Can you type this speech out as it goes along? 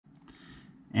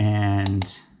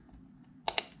and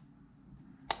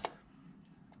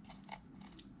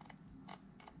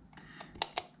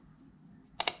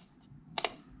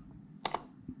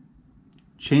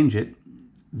change it,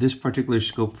 this particular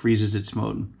scope freezes its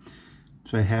mode.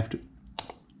 So I have to,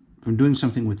 if I'm doing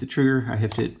something with the trigger, I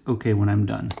have to hit OK when I'm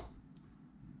done.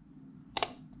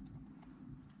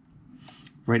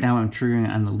 Right now I'm triggering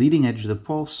on the leading edge of the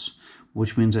pulse,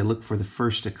 which means I look for the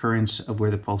first occurrence of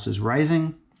where the pulse is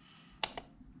rising.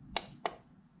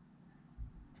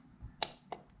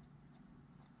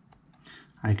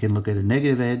 I can look at a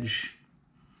negative edge.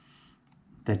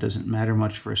 That doesn't matter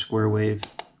much for a square wave.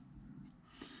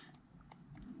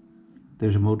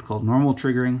 There's a mode called normal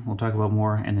triggering, we'll talk about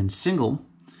more, and then single.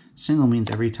 Single means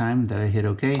every time that I hit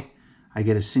OK, I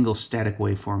get a single static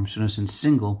waveform. So notice in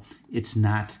single, it's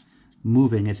not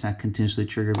moving, it's not continuously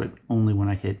triggered, but only when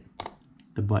I hit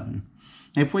the button.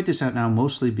 I point this out now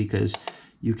mostly because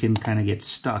you can kind of get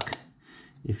stuck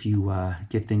if you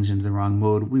get things into the wrong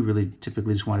mode. We really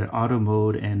typically just wanted auto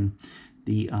mode, and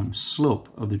the slope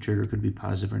of the trigger could be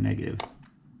positive or negative.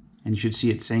 And you should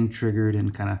see it saying triggered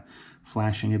and kind of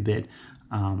flashing a bit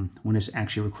when it's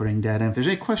actually recording data. If there's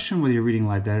any question whether you're reading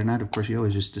live data or not, of course you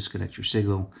always just disconnect your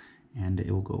signal and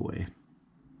it will go away.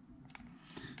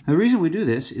 Now, the reason we do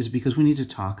this is because we need to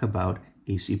talk about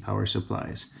AC power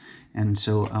supplies. And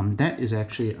so that is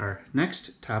actually our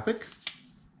next topic.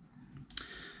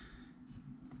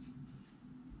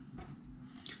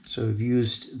 So we've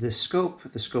used this scope,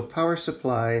 the scope power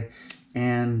supply,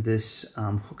 and this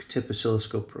hook tip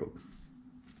oscilloscope probe.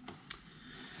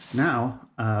 Now,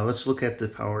 let's look at the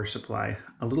power supply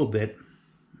a little bit.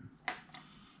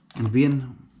 And to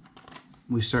begin,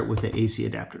 we start with the AC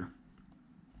adapter.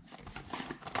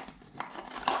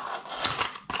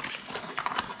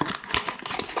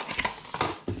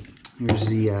 Here's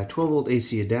the 12-volt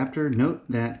AC adapter. Note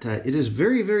that it is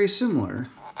very, very similar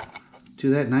to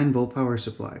that 9-volt power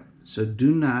supply. So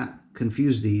do not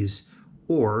confuse these,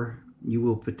 or you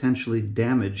will potentially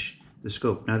damage the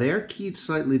scope. Now they are keyed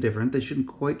slightly different. They shouldn't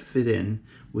quite fit in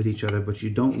with each other, but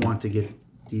you don't want to get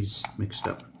these mixed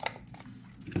up.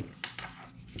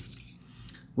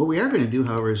 What we are going to do,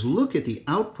 however, is look at the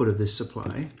output of this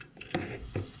supply.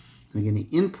 Again, the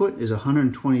input is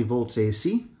 120 volts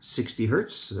AC, 60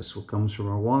 hertz. So that's what comes from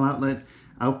our wall outlet.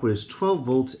 Output is 12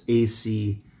 volts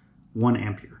AC, 1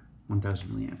 ampere, 1000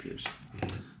 milliamperes.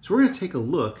 So we're going to take a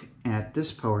look at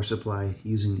this power supply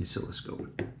using the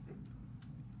oscilloscope.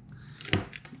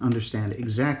 Understand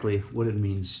exactly what it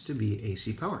means to be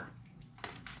AC power.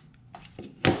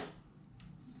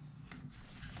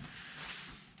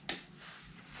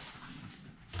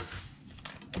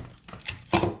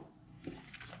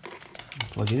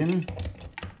 Plug it in.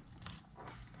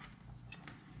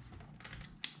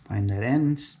 Find that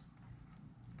end.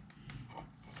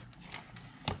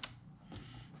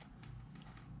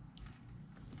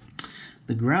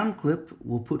 The ground clip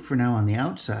we'll put for now on the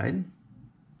outside.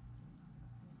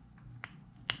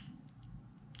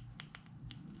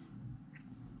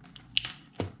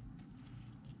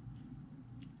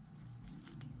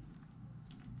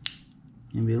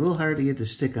 It'll be a little hard to get to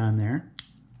stick on there.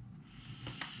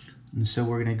 And so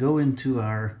we're going to go into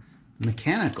our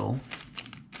mechanical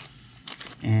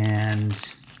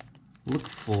and look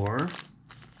for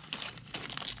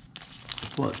the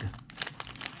plug,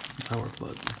 the power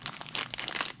plug.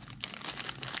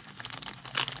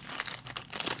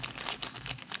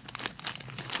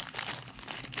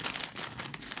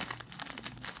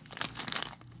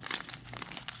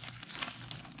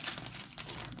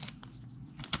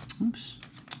 Oops,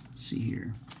 let's see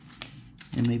here.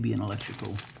 It may be an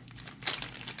electrical.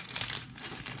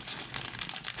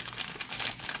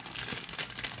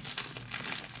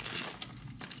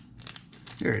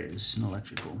 There it is, an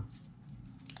electrical.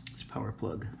 It's power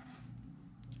plug.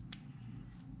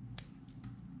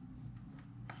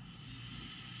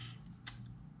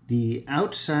 The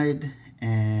outside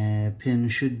pin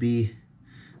should be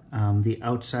the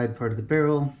outside part of the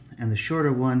barrel, and the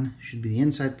shorter one should be the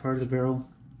inside part of the barrel.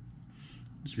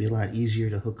 This will be a lot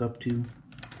easier to hook up to.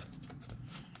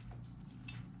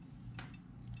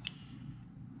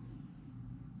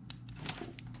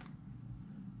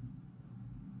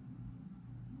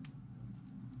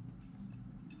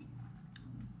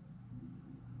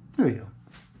 There we go.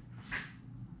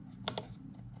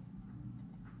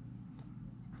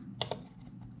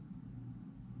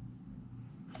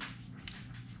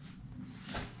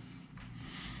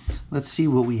 Let's see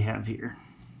what we have here.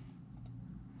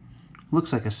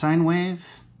 Looks like a sine wave.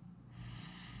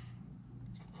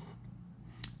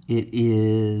 It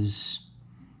is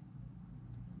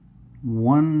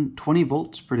 20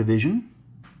 volts per division.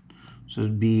 So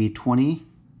it'd be 40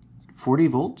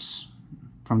 volts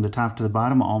from the top to the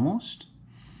bottom almost,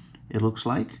 it looks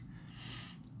like.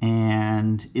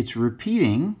 And it's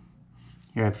repeating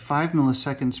here at 5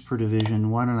 milliseconds per division.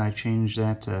 Why don't I change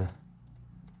that to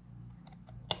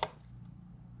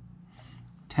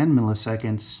 10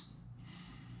 milliseconds?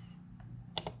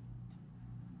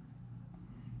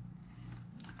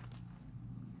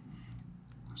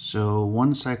 So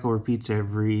one cycle repeats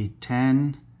every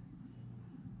 10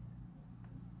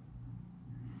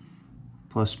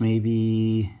 plus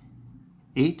maybe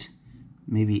 8,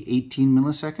 maybe 18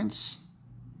 milliseconds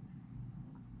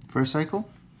for a cycle.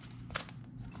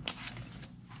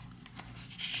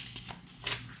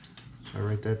 So I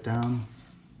write that down.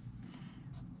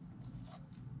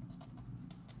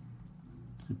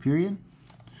 The period.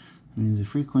 That means the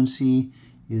frequency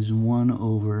is 1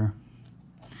 over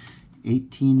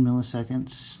 18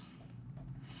 milliseconds,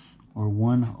 or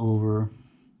 1 over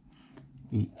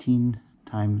 18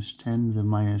 times 10 to the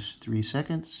minus 3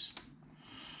 seconds.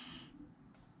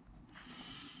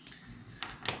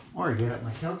 Or I get out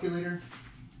my calculator.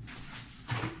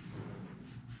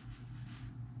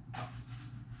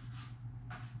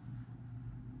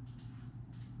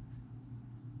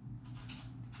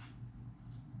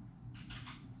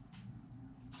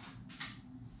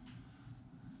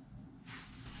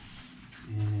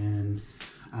 And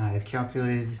I've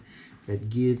calculated that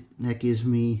gives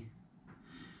me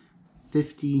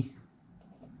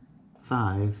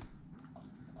 55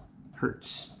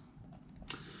 hertz.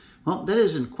 Well, that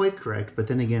isn't quite correct, but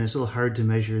then again, it's a little hard to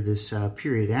measure this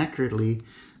period accurately.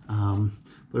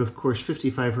 But of course,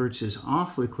 55 hertz is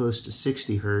awfully close to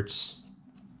 60 hertz,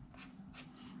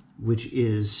 which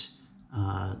is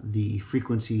the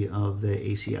frequency of the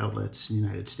AC outlets in the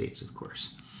United States, of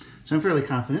course. So I'm fairly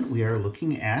confident we are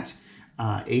looking at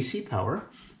AC power,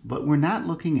 but we're not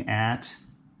looking at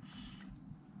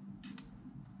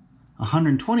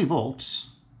 120 volts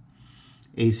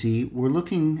AC. We're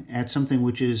looking at something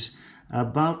which is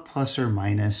about plus or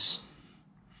minus,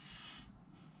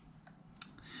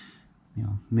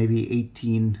 maybe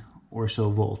 18 or so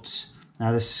volts.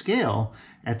 Now the scale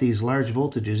at these large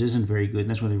voltages isn't very good, and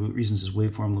that's one of the reasons this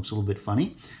waveform looks a little bit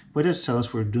funny, but it does tell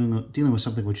us we're dealing with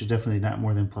something which is definitely not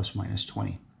more than plus minus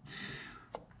 20.